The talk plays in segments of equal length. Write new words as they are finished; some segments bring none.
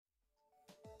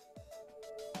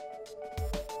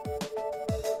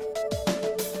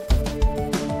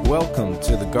Welcome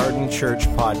to the Garden.church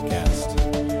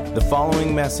podcast. The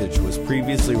following message was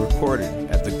previously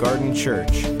recorded at the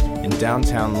Garden.church in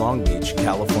downtown Long Beach,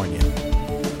 California.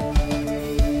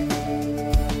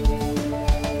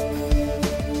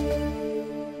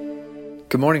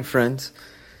 Good morning, friends.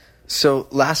 So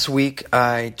last week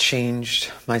I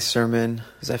changed my sermon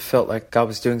as I felt like God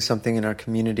was doing something in our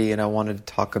community, and I wanted to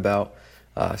talk about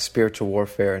spiritual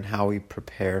warfare and how we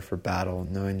prepare for battle,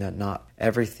 knowing that not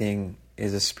everything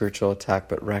is a spiritual attack,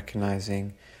 but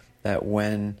recognizing that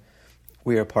when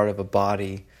we are part of a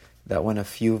body, that when a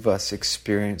few of us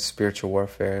experience spiritual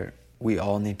warfare, we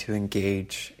all need to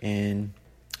engage in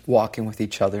walking with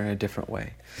each other in a different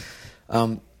way.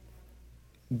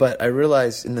 But I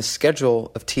realized in the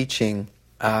schedule of teaching,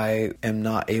 I am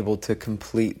not able to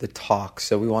complete the talk.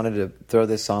 So we wanted to throw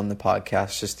this on the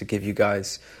podcast just to give you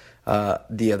guys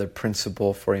the other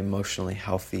principle for emotionally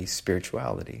healthy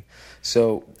spirituality.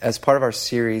 So as part of our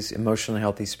series, Emotionally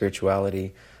Healthy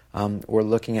Spirituality, we're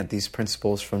looking at these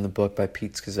principles from the book by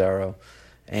Pete Scazzaro,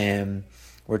 and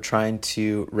we're trying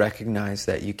to recognize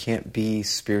that you can't be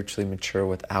spiritually mature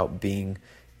without being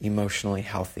emotionally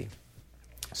healthy.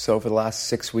 So over the last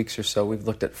 6 weeks or so, we've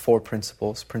looked at 4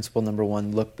 principles. Principle number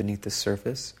 1, look beneath the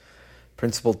surface.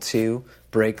 Principle 2,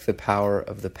 break the power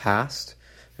of the past.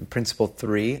 And principle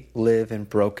 3, live in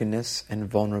brokenness and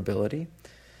vulnerability.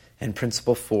 And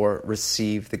principle 4,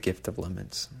 receive the gift of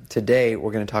lemons. Today,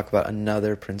 we're going to talk about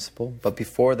another principle. But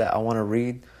before that, I want to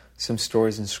read some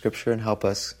stories in Scripture and help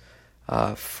us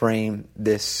frame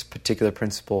this particular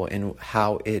principle and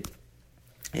how it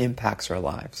impacts our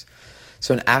lives.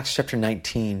 So in Acts chapter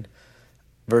 19,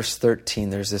 verse 13,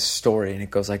 there's this story, and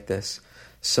it goes like this.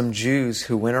 Some Jews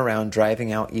who went around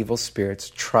driving out evil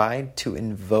spirits tried to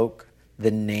invoke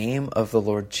the name of the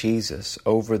Lord Jesus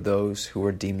over those who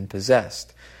were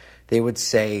demon-possessed. They would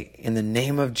say, "In the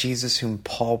name of Jesus whom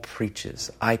Paul preaches,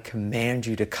 I command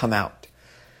you to come out."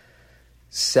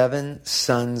 7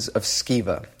 sons of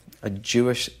Sceva, a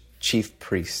Jewish chief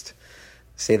priest,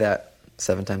 say that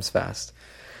 7 times fast,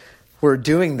 were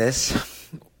doing this.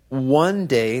 One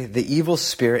day, the evil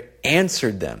spirit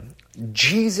answered them,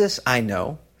 "Jesus I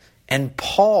know, and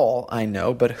Paul I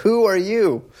know, but who are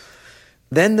you?"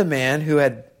 Then the man who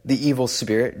had the evil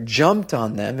spirit jumped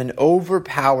on them and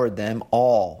overpowered them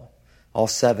all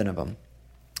 7 of them.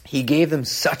 He gave them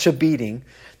such a beating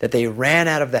that they ran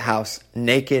out of the house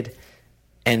naked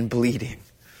and bleeding.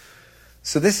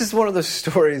 So this is one of those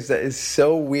stories that is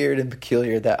so weird and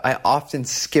peculiar that I often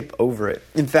skip over it.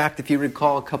 In fact, if you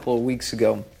recall a couple of weeks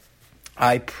ago,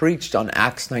 I preached on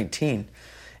Acts 19,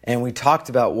 and we talked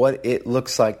about what it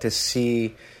looks like to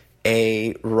see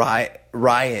a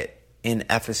riot in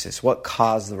Ephesus. What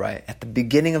caused the riot? At the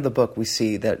beginning of the book, we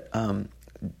see that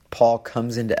Paul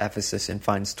comes into Ephesus and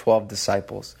finds 12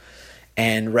 disciples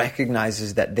and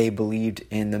recognizes that they believed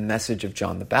in the message of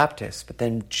John the Baptist. But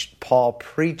then Paul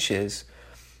preaches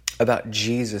about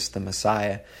Jesus, the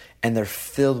Messiah, and they're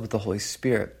filled with the Holy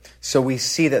Spirit. So we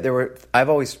see that I've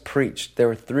always preached, there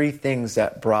were 3 things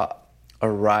that brought a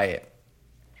riot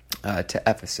to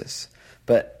Ephesus.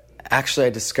 But actually I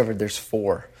discovered there's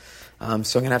 4. So I'm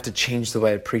going to have to change the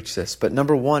way I preach this. But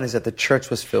number 1 is that the church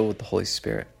was filled with the Holy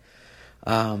Spirit.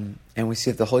 And we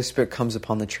see that the Holy Spirit comes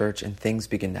upon the church and things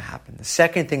begin to happen. The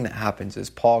second thing that happens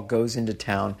is Paul goes into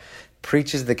town,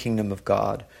 preaches the kingdom of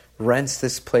God, rents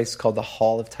this place called the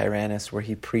Hall of Tyrannus, where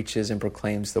he preaches and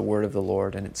proclaims the word of the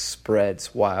Lord, and it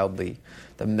spreads wildly.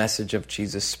 The message of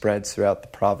Jesus spreads throughout the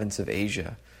province of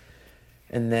Asia.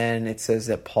 And then it says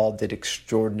that Paul did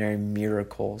extraordinary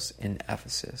miracles in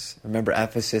Ephesus. Remember,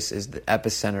 Ephesus is the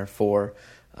epicenter for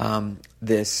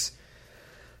this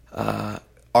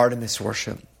Artemis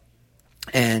worship.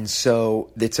 And so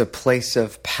it's a place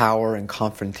of power and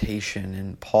confrontation.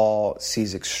 And Paul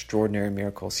sees extraordinary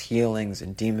miracles, healings,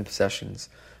 and demon possessions.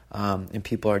 And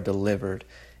people are delivered.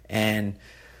 And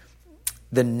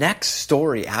the next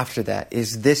story after that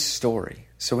is this story.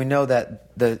 So we know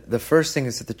that the first thing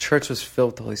is that the church was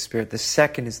filled with the Holy Spirit. The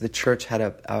second is the church had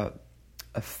a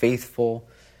faithful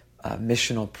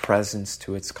missional presence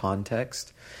to its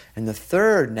context. And the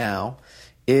third now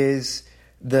is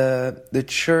the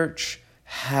church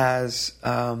has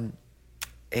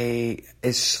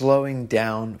is slowing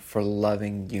down for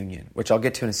loving union, which I'll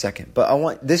get to in a second.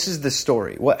 But this is the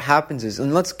story. What happens is,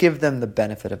 and let's give them the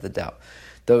benefit of the doubt.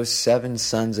 Those 7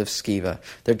 sons of Sceva,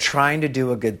 they're trying to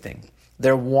do a good thing.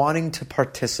 They're wanting to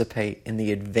participate in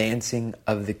the advancing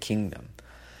of the kingdom.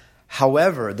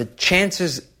 However, the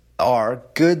chances are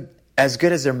good as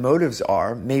good as their motives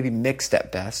are, maybe mixed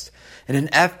at best, in an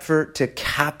effort to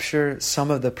capture some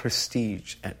of the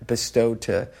prestige bestowed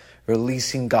to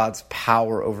releasing God's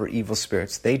power over evil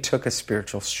spirits, they took a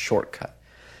spiritual shortcut.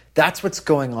 That's what's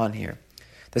going on here.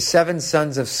 The 7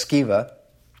 sons of Sceva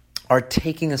are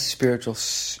taking a spiritual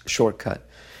shortcut.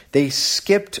 They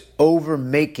skipped over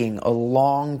making a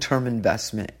long-term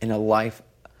investment in a life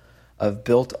that's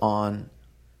built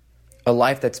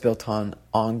on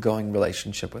ongoing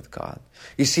relationship with God.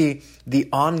 You see, the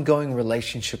ongoing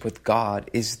relationship with God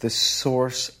is the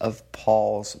source of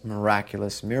Paul's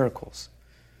miraculous miracles.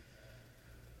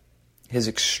 His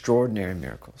extraordinary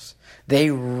miracles.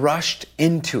 They rushed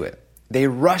into it. They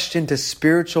rushed into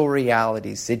spiritual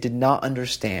realities they did not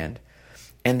understand,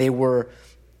 and they were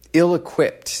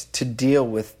ill-equipped to deal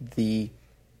with the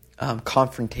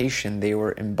confrontation they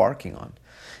were embarking on.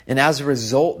 And as a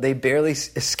result, they barely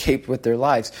escaped with their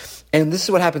lives. And this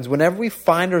is what happens whenever we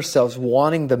find ourselves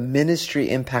wanting the ministry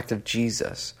impact of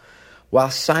Jesus,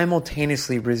 while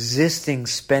simultaneously resisting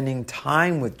spending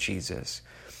time with Jesus.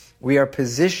 We are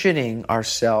positioning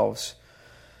ourselves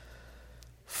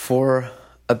for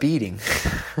a beating,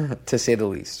 to say the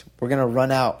least. We're going to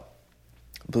run out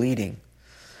bleeding.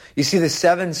 You see, the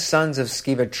 7 sons of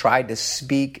Sceva tried to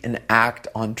speak and act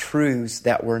on truths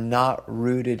that were not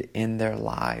rooted in their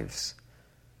lives.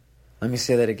 Let me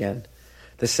say that again.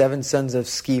 The 7 sons of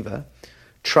Sceva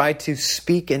tried to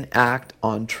speak and act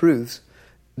on truths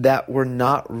that were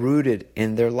not rooted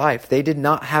in their life. They did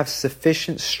not have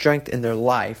sufficient strength in their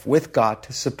life with God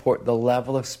to support the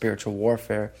level of spiritual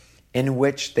warfare in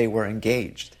which they were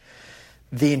engaged.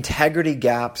 The integrity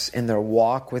gaps in their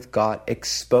walk with God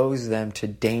exposed them to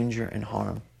danger and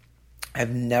harm. I've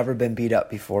never been beat up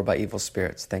before by evil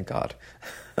spirits, thank God.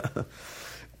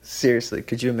 Seriously,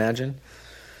 could you imagine?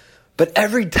 But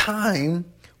every time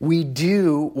we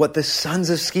do what the sons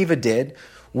of Sceva did,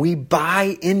 we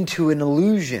buy into an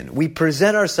illusion. We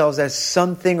present ourselves as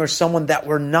something or someone that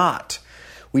we're not.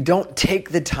 We don't take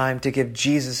the time to give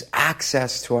Jesus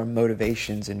access to our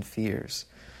motivations and fears.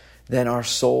 Then our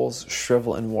souls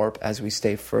shrivel and warp as we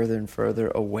stay further and further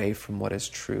away from what is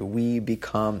true. We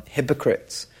become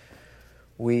hypocrites.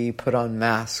 We put on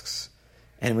masks,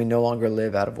 and we no longer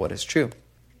live out of what is true.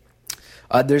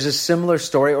 There's a similar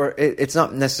story, or it's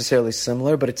not necessarily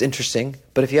similar, but it's interesting.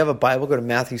 But if you have a Bible, go to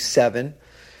Matthew 7,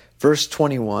 verse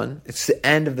 21. It's the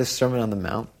end of the Sermon on the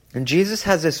Mount. And Jesus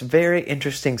has this very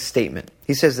interesting statement.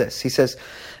 He says this. He says,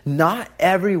 "Not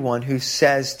everyone who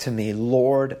says to me,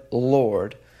 'Lord,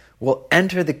 Lord,' will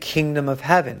enter the kingdom of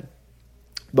heaven,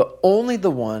 but only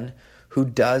the one who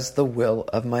does the will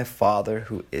of my Father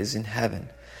who is in heaven.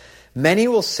 Many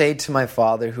will say to my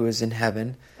Father who is in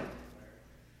heaven,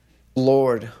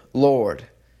 'Lord, Lord,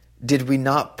 did we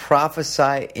not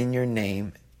prophesy in your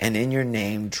name, and in your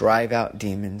name drive out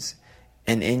demons,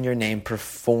 and in your name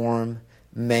perform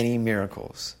many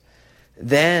miracles?'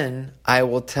 Then I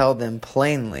will tell them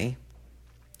plainly,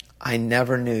 'I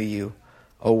never knew you.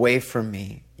 Away from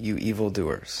me, you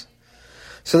evildoers.'"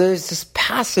 So there's this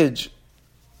passage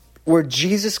where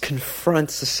Jesus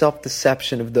confronts the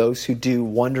self-deception of those who do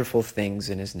wonderful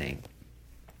things in his name.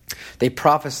 They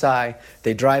prophesy,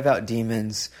 they drive out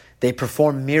demons, they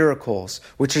perform miracles,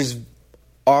 which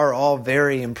are all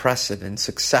very impressive and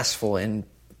successful in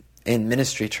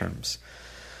ministry terms.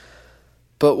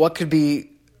 But what could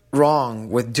be wrong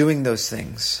with doing those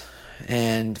things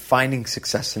and finding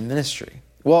success in ministry?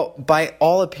 Well, by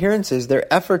all appearances, their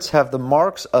efforts have the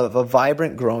marks of a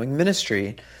vibrant, growing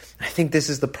ministry. I think this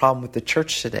is the problem with the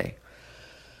church today.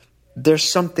 There's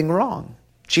something wrong.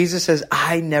 Jesus says,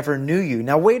 "I never knew you."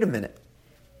 Now, wait a minute.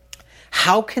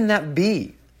 How can that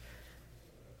be?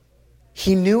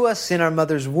 He knew us in our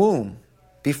mother's womb.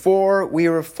 Before we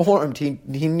were formed, he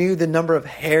knew the number of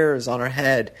hairs on our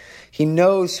head. He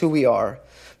knows who we are.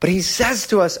 But he says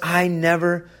to us, "I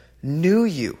never knew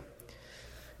you."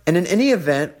 And in any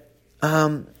event,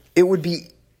 it would be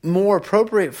more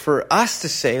appropriate for us to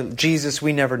say, "Jesus,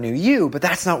 we never knew you," but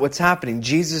that's not what's happening.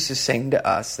 Jesus is saying to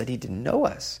us that he didn't know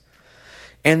us.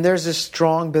 And there's a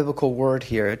strong biblical word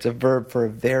here. It's a verb for a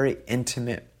very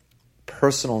intimate,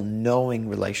 personal, knowing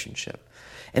relationship.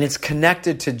 And it's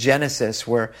connected to Genesis,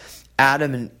 where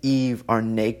Adam and Eve are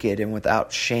naked and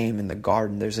without shame in the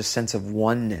garden. There's a sense of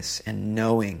oneness and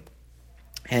knowing.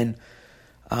 And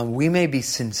we may be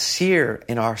sincere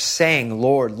in our saying,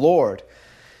 "Lord, Lord."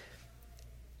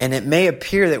 And it may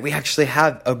appear that we actually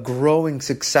have a growing,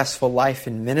 successful life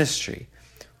in ministry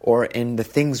or in the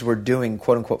things we're doing,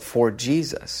 quote unquote, for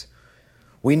Jesus.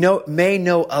 We may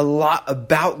know a lot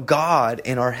about God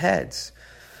in our heads.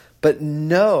 But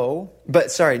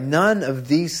none of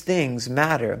these things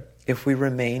matter if we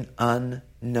remain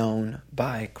unknown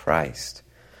by Christ.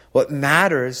 What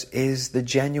matters is the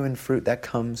genuine fruit that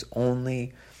comes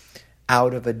only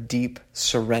out of a deep,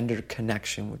 surrendered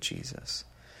connection with Jesus.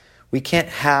 We can't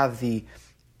have the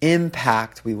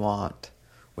impact we want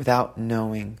without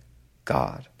knowing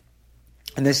God.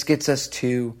 And this gets us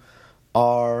to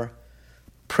our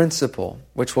principle,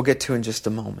 which we'll get to in just a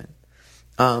moment.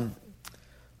 I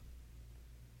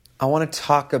want to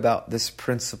talk about this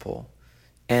principle.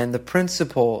 And the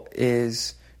principle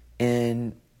is,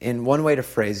 in one way to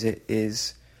phrase it,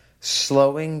 is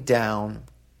slowing down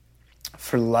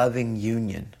for loving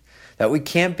union. That we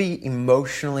can't be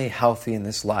emotionally healthy in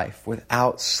this life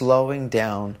without slowing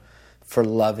down for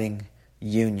loving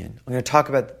union. I'm going to talk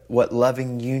about what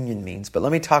loving union means, but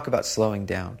let me talk about slowing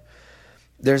down.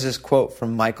 There's this quote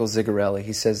from Michael Zigarelli.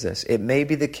 He says this: "It may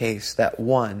be the case that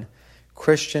 1,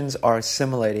 Christians are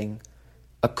assimilating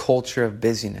a culture of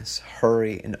busyness,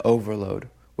 hurry, and overload,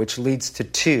 which leads to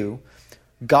 2,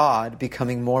 God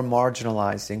becoming more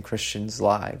marginalized in Christians'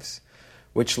 lives,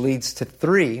 which leads to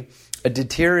 3, a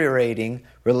deteriorating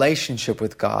relationship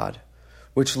with God,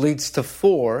 which leads to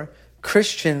 4,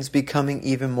 Christians becoming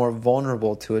even more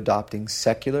vulnerable to adopting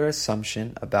secular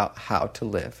assumption about how to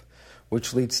live,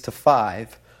 which leads to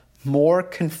 5, more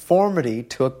conformity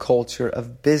to a culture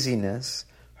of busyness,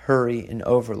 hurry, and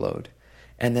overload."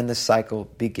 And then the cycle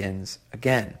begins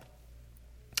again.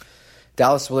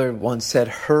 Dallas Willard once said,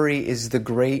 "Hurry is the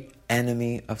great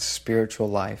enemy of spiritual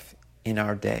life in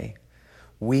our day.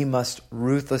 We must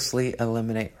ruthlessly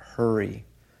eliminate hurry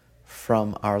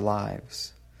from our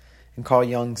lives." And Carl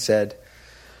Jung said,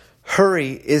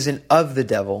 "Hurry isn't of the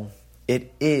devil,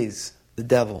 it is the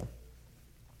devil."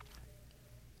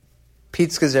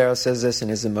 Pete Scazzaro says this in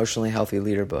his Emotionally Healthy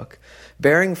Leader book: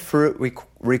 "Bearing fruit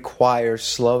requires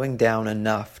slowing down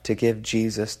enough to give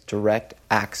Jesus direct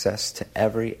access to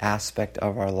every aspect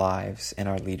of our lives and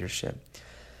our leadership.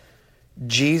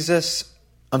 Just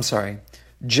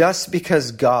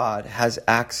because God has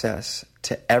access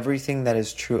to everything that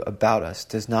is true about us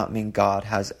does not mean God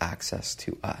has access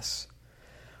to us.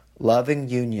 Loving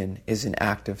union is an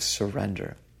act of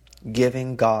surrender,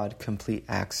 giving God complete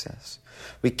access.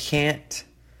 We can't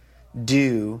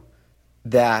do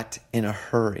that in a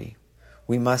hurry.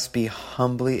 We must be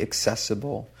humbly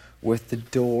accessible with the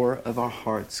door of our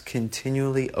hearts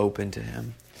continually open to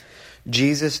Him.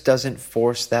 Jesus doesn't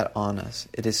force that on us.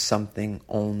 It is something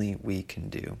only we can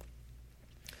do."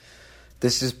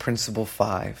 This is principle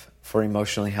 5 for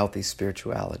emotionally healthy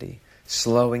spirituality: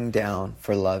 slowing down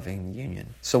for loving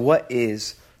union. So what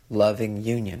is loving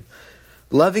union?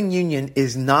 Loving union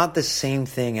is not the same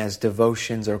thing as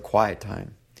devotions or quiet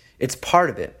time. It's part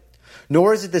of it.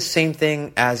 Nor is it the same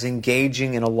thing as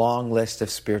engaging in a long list of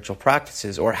spiritual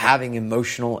practices or having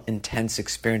emotional, intense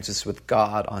experiences with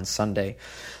God on Sunday.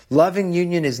 Loving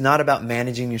union is not about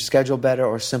managing your schedule better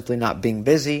or simply not being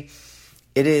busy.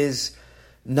 It is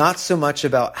not so much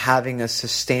about having a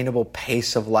sustainable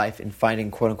pace of life and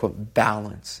finding quote-unquote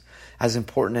balance. As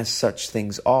important as such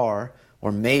things are,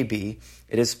 or may be,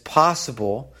 it is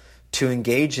possible to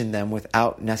engage in them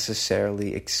without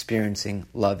necessarily experiencing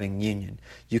loving union.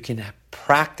 You can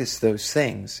practice those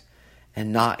things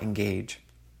and not engage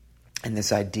in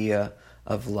this idea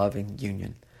of loving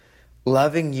union.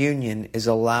 Loving union is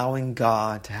allowing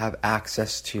God to have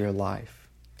access to your life.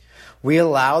 We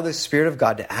allow the Spirit of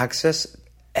God to access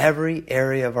every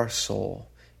area of our soul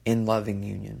in loving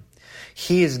union.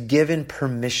 He is given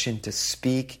permission to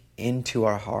speak into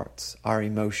our hearts, our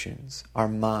emotions, our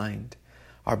mind,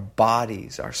 our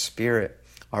bodies, our spirit,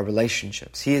 our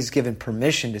relationships. He is given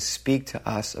permission to speak to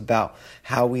us about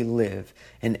how we live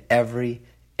in every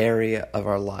area of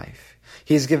our life.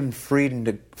 He is given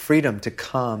freedom to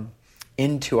come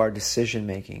into our decision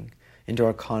making, into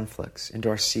our conflicts, into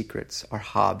our secrets, our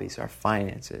hobbies, our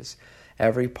finances,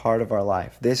 every part of our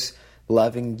life. This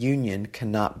loving union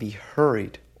cannot be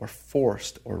hurried or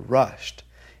forced or rushed.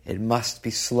 It must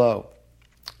be slow,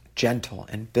 gentle,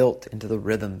 and built into the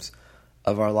rhythms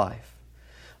of our life.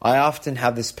 I often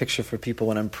have this picture for people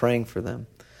when I'm praying for them.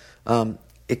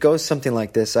 It goes something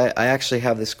like this. I actually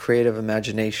have this creative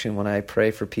imagination when I pray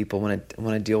for people,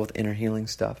 when I deal with inner healing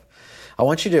stuff. I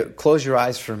want you to close your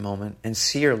eyes for a moment and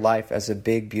see your life as a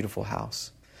big, beautiful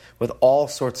house with all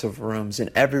sorts of rooms,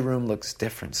 and every room looks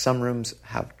different. Some rooms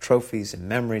have trophies and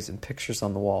memories and pictures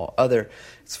on the wall. Other,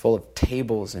 it's full of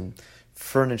tables and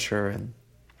furniture and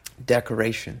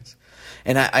decorations.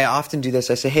 And I often do this.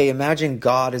 I say, hey, imagine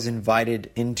God is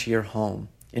invited into your home,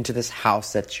 into this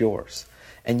house that's yours,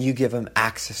 and you give Him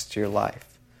access to your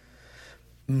life.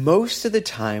 Most of the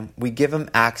time, we give Him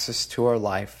access to our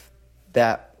life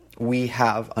that we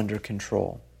have under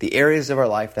control. the areas of our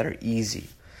life that are easy.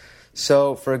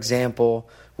 So, for example,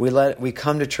 we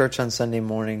come to church on Sunday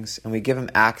mornings and we give them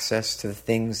access to the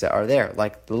things that are there,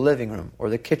 like the living room or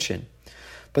the kitchen.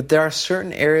 But there are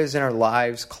certain areas in our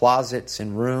lives, closets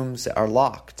and rooms, that are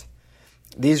locked.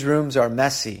 These rooms are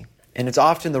messy, and it's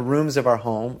often the rooms of our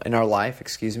home, in our life,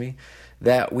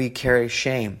 that we carry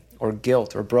shame or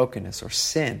guilt or brokenness or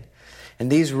sin.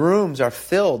 And these rooms are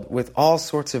filled with all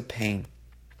sorts of pain.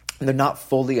 And they're not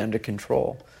fully under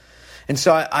control. And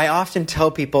so I often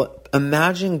tell people,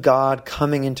 imagine God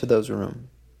coming into those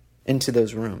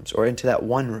rooms, or into that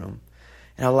one room,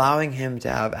 and allowing him to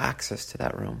have access to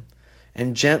that room,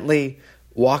 and gently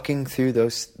walking through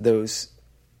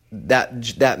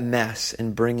that mess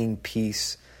and bringing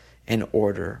peace and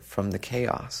order from the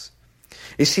chaos.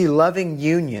 You see, loving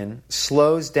union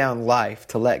slows down life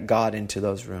to let God into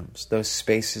those rooms, those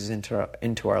spaces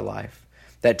into our life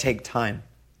that take time.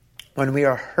 When we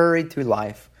are hurried through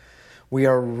life, we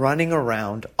are running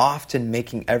around, often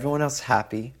making everyone else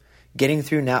happy, getting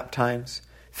through nap times,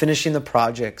 finishing the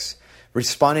projects,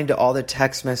 responding to all the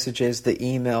text messages, the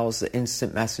emails, the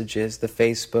instant messages, the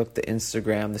Facebook, the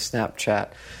Instagram, the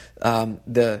Snapchat,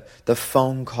 the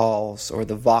phone calls or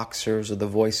the Voxers or the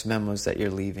voice memos that you're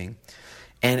leaving.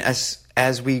 And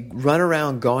as we run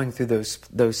around going through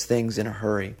those things in a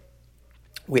hurry,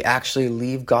 we actually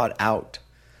leave God out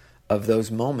of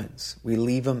those moments. We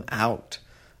leave him out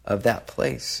of that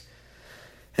place.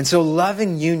 And so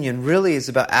loving union really is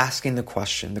about asking the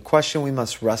question. The question we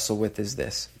must wrestle with is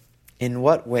this: in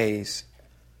what ways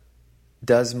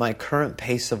does my current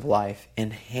pace of life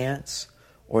enhance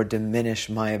or diminish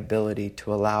my ability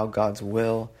to allow God's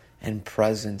will and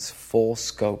presence full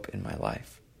scope in my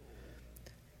life?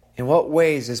 In what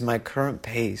ways is my current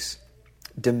pace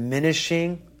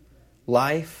diminishing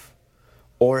life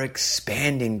or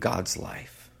expanding God's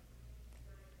life?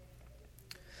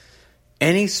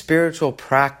 Any spiritual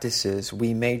practices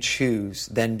we may choose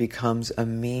then becomes a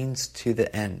means to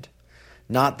the end,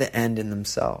 not the end in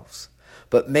themselves.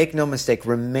 But make no mistake,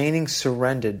 remaining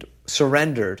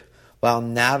surrendered while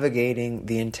navigating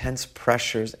the intense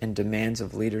pressures and demands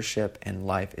of leadership and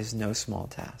life is no small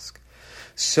task.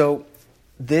 So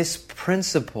this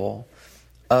principle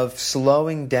of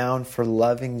slowing down for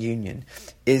loving union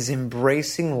is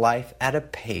embracing life at a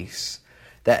pace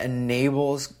that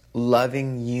enables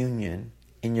loving union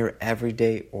in your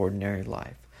everyday, ordinary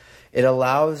life. It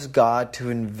allows God to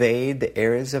invade the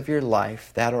areas of your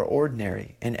life that are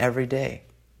ordinary and everyday.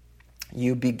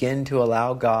 You begin to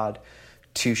allow God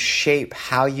to shape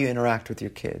how you interact with your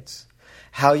kids,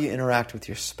 how you interact with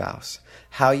your spouse,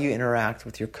 how you interact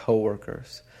with your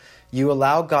coworkers. You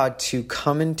allow God to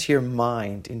come into your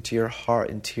mind, into your heart,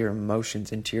 into your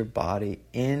emotions, into your body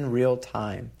in real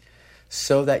time,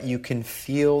 so that you can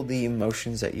feel the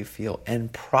emotions that you feel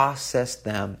and process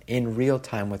them in real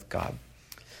time with God.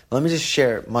 Let me just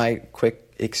share my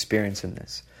quick experience in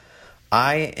this.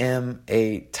 I am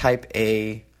a type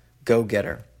A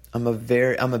go-getter. I'm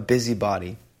a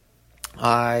busybody.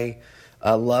 I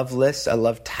love lists. I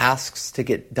love tasks to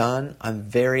get done. I'm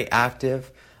very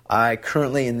active. I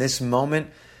currently, in this moment,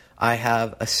 I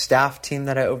have a staff team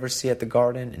that I oversee at the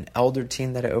garden, an elder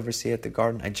team that I oversee at the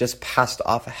garden. I just passed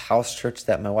off a house church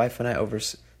that my wife and I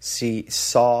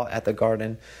saw at the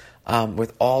garden,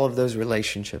 with all of those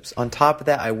relationships. On top of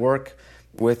that, I work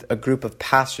with a group of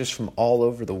pastors from all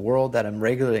over the world that I'm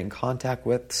regularly in contact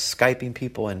with, Skyping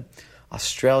people in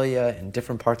Australia and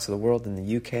different parts of the world, in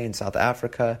the UK and South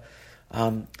Africa.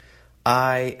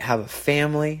 I have a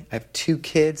family. I have 2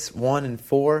 kids, 1 and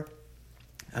 4.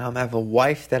 I have a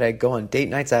wife that I go on date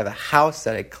nights. I have a house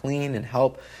that I clean and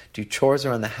help do chores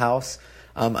around the house.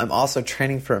 I'm also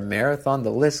training for a marathon.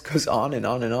 The list goes on and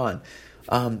on and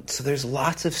on. So there's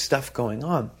lots of stuff going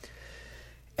on.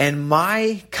 And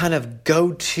my kind of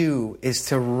go-to is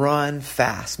to run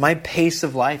fast. My pace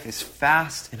of life is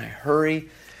fast and I hurry.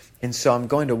 And so I'm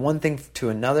going to one thing to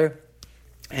another.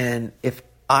 And if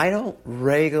I don't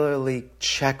regularly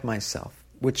check myself,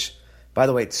 which, by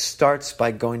the way, it starts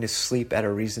by going to sleep at a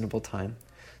reasonable time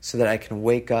so that I can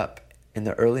wake up in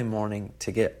the early morning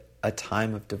to get a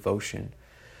time of devotion.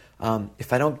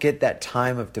 If I don't get that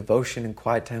time of devotion and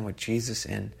quiet time with Jesus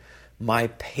in, my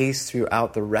pace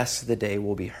throughout the rest of the day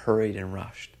will be hurried and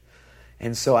rushed.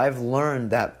 And so I've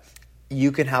learned that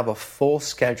you can have a full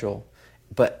schedule,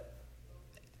 but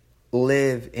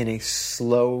live in a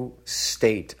slow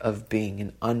state of being,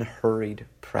 an unhurried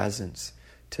presence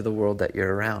to the world that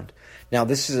you're around. Now,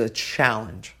 this is a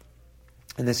challenge,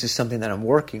 and this is something that I'm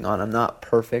working on. I'm not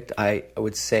perfect. I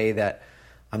would say that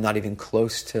I'm not even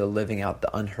close to living out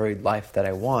the unhurried life that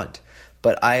I want,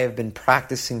 but I have been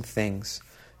practicing things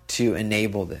to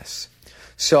enable this.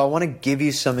 So I want to give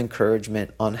you some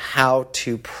encouragement on how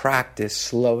to practice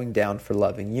slowing down for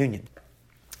loving union.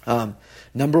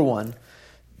 Number one,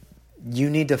 you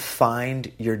need to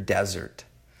find your desert,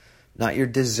 not your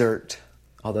dessert,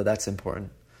 although that's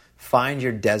important. Find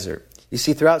your desert. You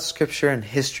see, throughout Scripture and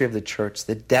history of the church,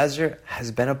 the desert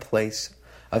has been a place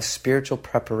of spiritual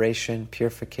preparation,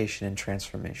 purification, and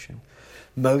transformation.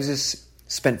 Moses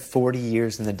spent 40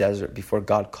 years in the desert before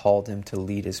God called him to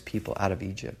lead his people out of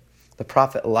Egypt. The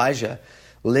prophet Elijah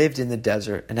lived in the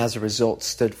desert and as a result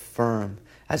stood firm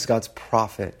as God's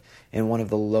prophet in one of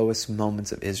the lowest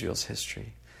moments of Israel's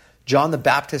history. John the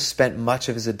Baptist spent much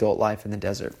of his adult life in the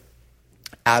desert.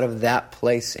 Out of that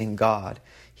place in God,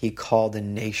 he called a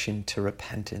nation to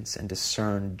repentance and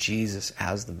discerned Jesus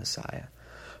as the Messiah.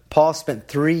 Paul spent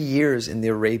 3 years in the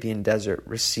Arabian desert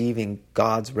receiving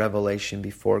God's revelation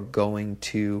before going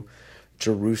to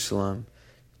Jerusalem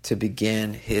to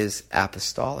begin his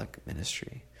apostolic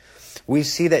ministry. We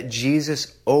see that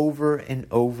Jesus over and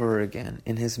over again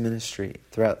in his ministry,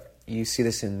 throughout, you see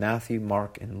this in Matthew,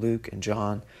 Mark, and Luke, and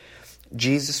John,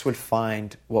 Jesus would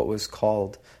find what was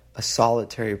called a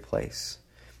solitary place.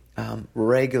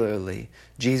 Regularly,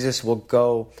 Jesus will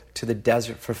go to the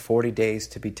desert for 40 days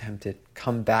to be tempted,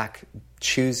 come back,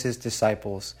 choose his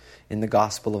disciples in the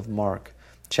Gospel of Mark,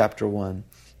 chapter 1.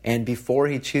 And before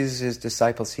he chooses his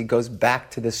disciples, he goes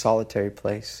back to the solitary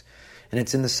place. And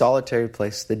it's in the solitary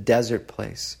place, the desert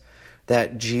place,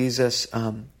 that Jesus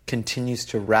continues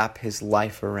to wrap his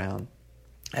life around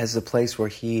as the place where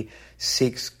he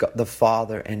seeks the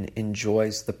Father and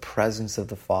enjoys the presence of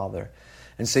the Father.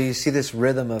 And so you see this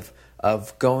rhythm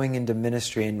of going into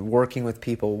ministry and working with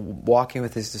people, walking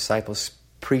with his disciples,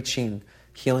 preaching,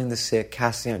 healing the sick,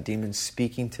 casting out demons,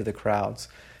 speaking to the crowds,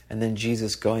 and then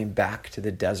Jesus going back to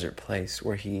the desert place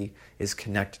where he is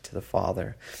connected to the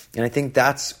Father. And I think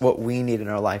that's what we need in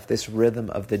our life, this rhythm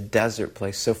of the desert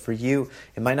place. So for you,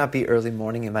 it might not be early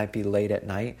morning, it might be late at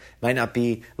night. It might not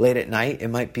be late at night, it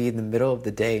might be in the middle of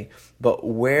the day. But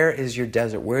where is your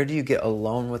desert? Where do you get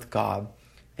alone with God?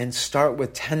 And start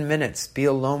with 10 minutes. Be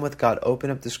alone with God.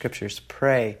 Open up the Scriptures.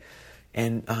 Pray.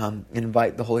 And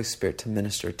invite the Holy Spirit to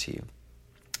minister to you.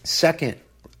 Second,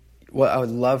 what I would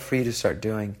love for you to start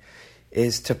doing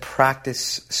is to practice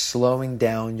slowing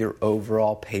down your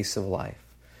overall pace of life.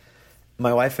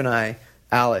 My wife and I,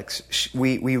 Alex,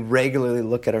 we regularly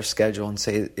look at our schedule and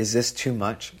say, is this too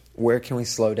much? Where can we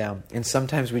slow down? And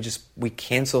sometimes we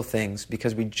cancel things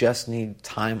because we just need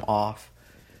time off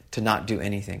to not do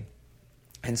anything.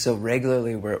 And so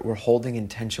regularly we're holding in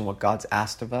tension what God's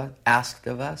asked of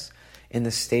us in the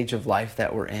stage of life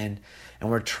that we're in. And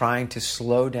we're trying to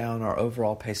slow down our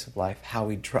overall pace of life, how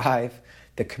we drive,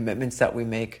 the commitments that we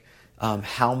make,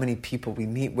 how many people we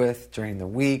meet with during the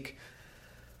week,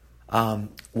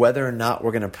 whether or not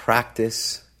we're going to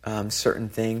practice certain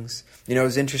things. You know, it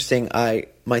was interesting.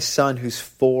 My son, who's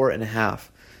 4.5,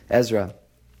 Ezra,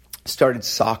 started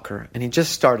soccer, and he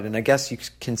just started. And I guess you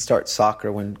can start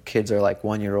soccer when kids are like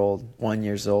 1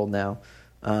 years old now.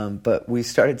 But we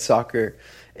started soccer,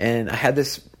 and I had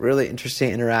this really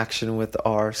interesting interaction with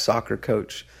our soccer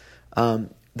coach.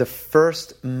 The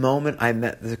first moment I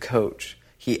met the coach,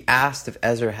 he asked if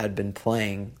Ezra had been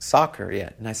playing soccer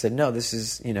yet. And I said, no, this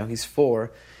is, he's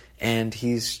 4 and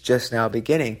he's just now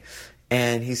beginning.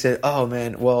 And he said, oh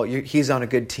man, well, he's on a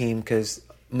good team because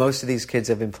most of these kids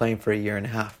have been playing for 1.5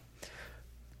 years.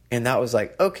 And that was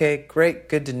like, okay, great,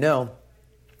 good to know.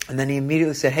 And then he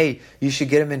immediately said, hey, you should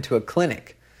get him into a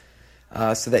clinic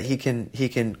so that he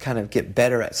can kind of get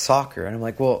better at soccer. And I'm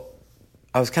like, well,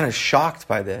 I was kind of shocked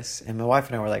by this. And my wife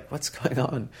and I were like, what's going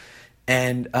on?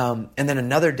 And then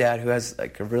another dad who has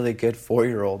like a really good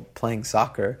 4-year-old playing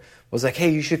soccer was like, hey,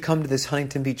 you should come to this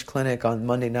Huntington Beach clinic on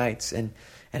Monday nights and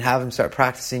have him start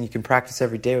practicing. You can practice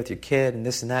every day with your kid and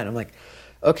this and that. And I'm like,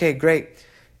 okay, great.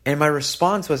 And my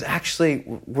response was, actually,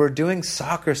 we're doing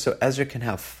soccer so Ezra can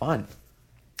have fun.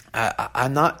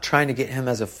 I'm not trying to get him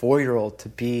as a 4-year-old to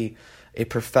be a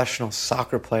professional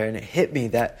soccer player. And it hit me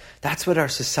that that's what our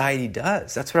society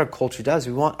does. That's what our culture does.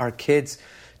 We want our kids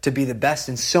to be the best.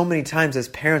 And so many times as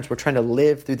parents, we're trying to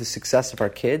live through the success of our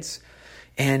kids.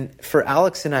 And for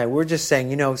Alex and I, we're just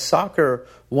saying, soccer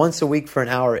once a week for an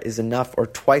hour is enough, or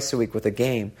twice a week with a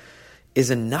game is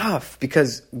enough,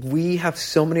 because we have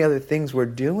so many other things we're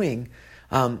doing.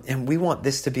 And we want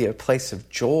this to be a place of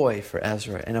joy for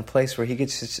Ezra and a place where he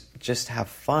gets to just have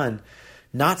fun,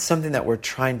 not something that we're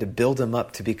trying to build him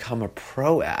up to become a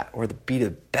pro at or to be the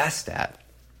best at.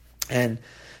 And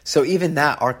so even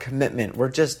that, our commitment, we're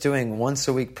just doing once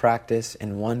a week practice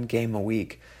and 1 game a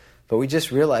week. But we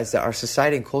just realized that our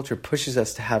society and culture pushes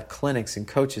us to have clinics and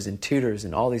coaches and tutors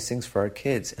and all these things for our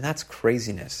kids. And that's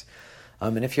craziness.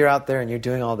 And if you're out there and you're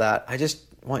doing all that, I just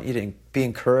want you to be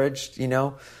encouraged.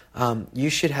 You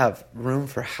should have room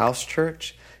for house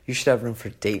church. You should have room for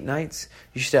date nights.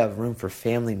 You should have room for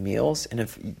family meals. And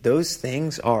if those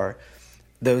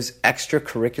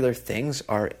extracurricular things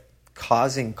are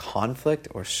causing conflict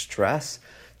or stress,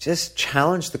 just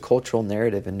challenge the cultural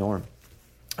narrative and norm.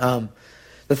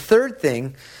 The third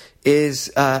thing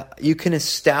is you can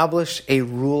establish a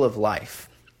rule of life.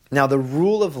 Now, the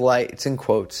rule of life, it's in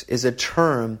quotes, is a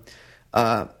term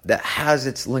that has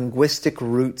its linguistic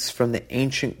roots from the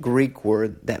ancient Greek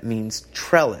word that means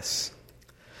trellis.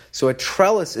 So a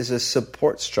trellis is a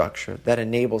support structure that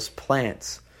enables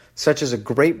plants, such as a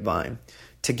grapevine,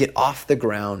 to get off the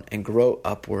ground and grow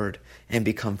upward and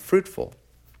become fruitful.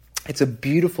 It's a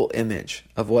beautiful image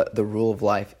of what the rule of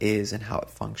life is and how it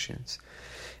functions.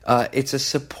 It's a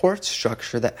support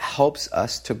structure that helps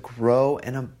us to grow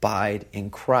and abide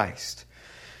in Christ.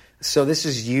 So this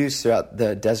is used throughout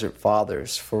the Desert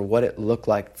Fathers for what it looked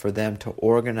like for them to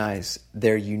organize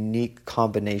their unique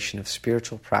combination of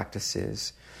spiritual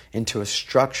practices into a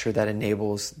structure that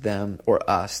enables them or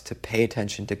us to pay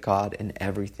attention to God in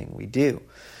everything we do.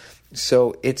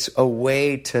 So it's a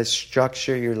way to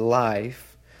structure your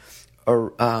life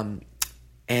and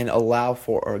allow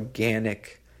for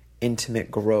organic, intimate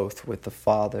growth with the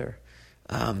Father.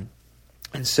 And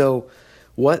so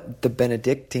what the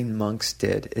Benedictine monks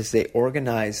did is they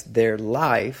organized their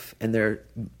life and their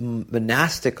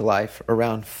monastic life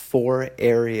around 4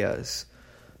 areas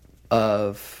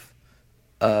of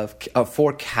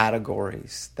 4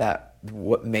 categories that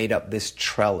what made up this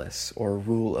trellis or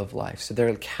rule of life. So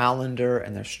their calendar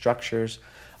and their structures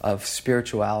of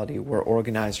spirituality were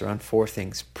organized around 4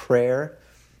 things: prayer,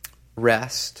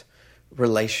 rest,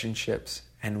 relationships,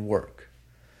 and work.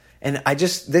 And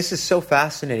this is so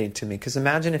fascinating to me, because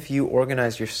imagine if you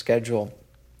organize your schedule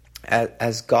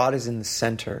as God is in the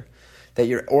center, that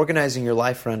you're organizing your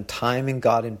life around time in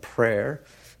God in prayer,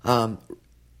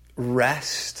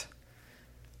 rest,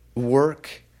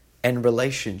 work, and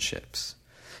relationships.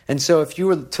 And so if you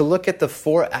were to look at the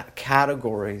 4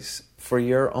 categories for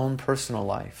your own personal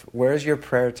life, where's your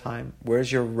prayer time?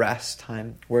 Where's your rest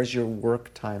time? Where's your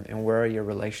work time? And where are your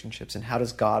relationships? And how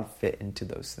does God fit into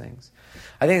those things?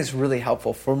 I think it's really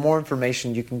helpful. For more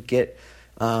information, you can get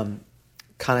kind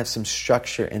of some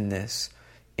structure in this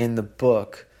in the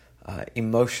book,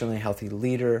 Emotionally Healthy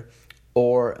Leader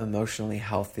or Emotionally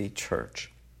Healthy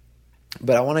Church.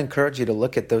 But I want to encourage you to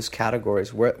look at those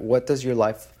categories. What does your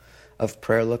life of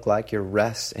prayer look like? Your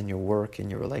rest and your work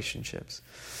and your relationships.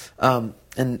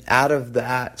 And out of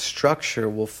that structure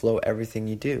will flow everything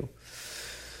you do.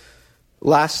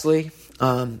 Lastly,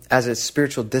 as a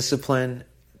spiritual discipline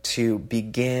to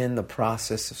begin the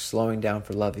process of slowing down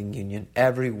for loving union,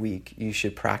 every week you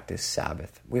should practice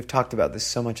Sabbath. We've talked about this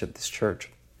so much at this church,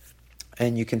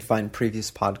 and you can find previous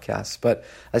podcasts. But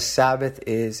a Sabbath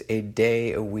is a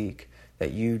day a week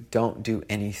that you don't do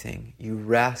anything. You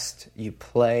rest, you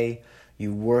play,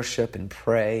 you worship and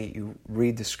pray, you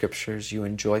read the scriptures, you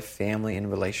enjoy family and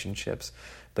relationships.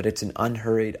 But it's an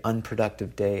unhurried,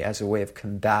 unproductive day as a way of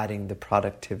combating the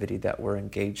productivity that we're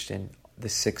engaged in the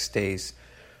 6 days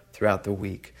throughout the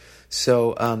week.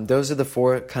 So those are the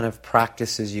 4 kind of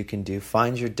practices you can do.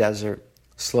 Find your desert,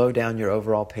 slow down your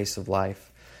overall pace of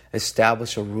life,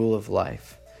 establish a rule of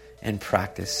life, and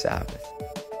practice Sabbath.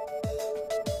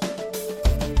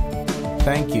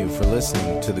 Thank you for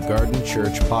listening to the Garden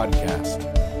Church podcast.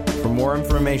 For more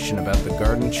information about the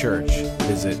Garden Church,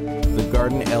 visit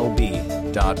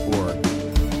thegardnlb.org.